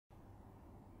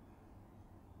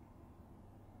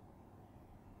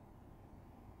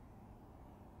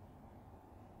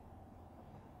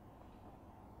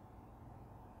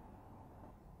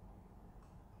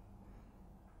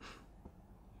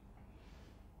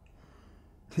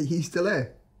Are you still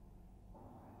here?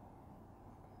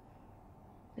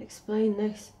 Explain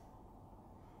this.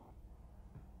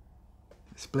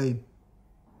 Explain.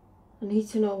 I need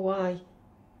to know why.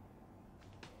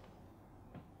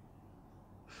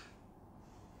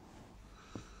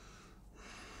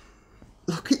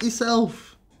 Look at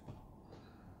yourself.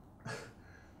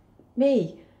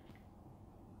 Me?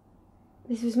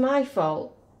 This was my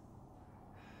fault.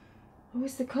 I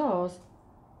was the cause.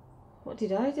 What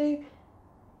did I do?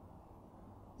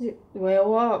 Was it the way I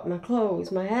walked, my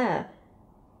clothes, my hair?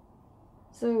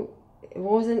 So it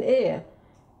wasn't here,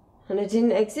 and I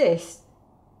didn't exist.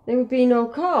 There would be no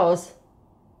cause.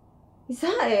 Is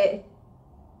that it?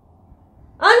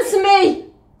 Answer me!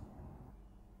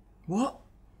 What?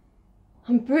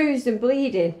 I'm bruised and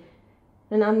bleeding,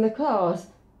 and I'm the cause.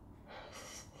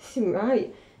 This isn't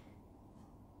right.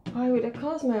 Why would I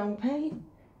cause my own pain?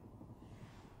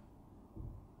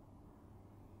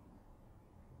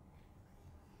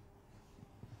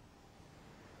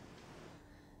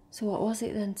 So what was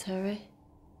it then, Terry?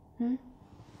 You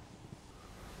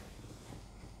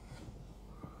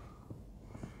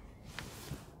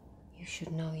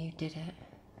should know you did it.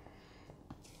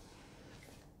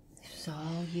 This was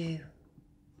all you,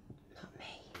 not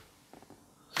me.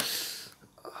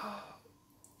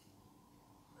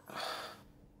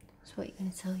 So what are you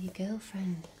going to tell your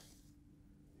girlfriend?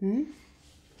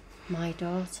 My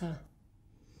daughter.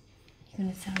 You're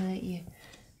going to tell her that you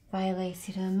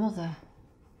violated her mother?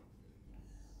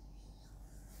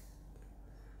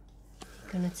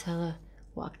 You're going to tell her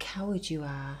what a coward you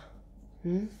are?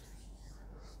 And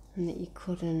that you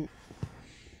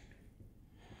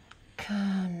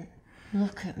can't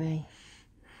look at me.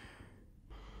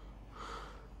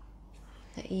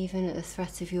 That even at the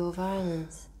threat of your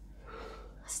violence,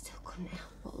 I still couldn't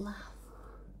help but laugh.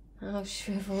 How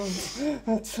shriveled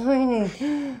and tiny.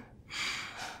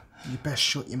 You best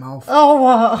shut your mouth. Oh,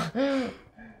 what?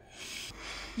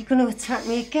 You're going to attack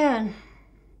me again?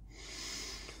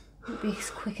 Won't be as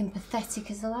quick and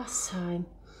pathetic as the last time.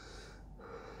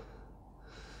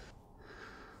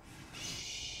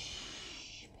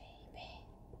 Shh, baby.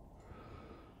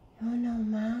 You're no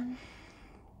man.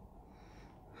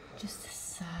 Just a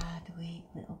sad, weak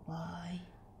little boy.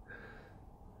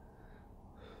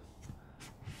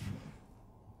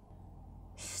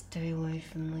 Stay away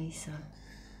from Lisa.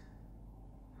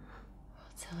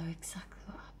 I'll tell her exactly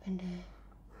what happened here.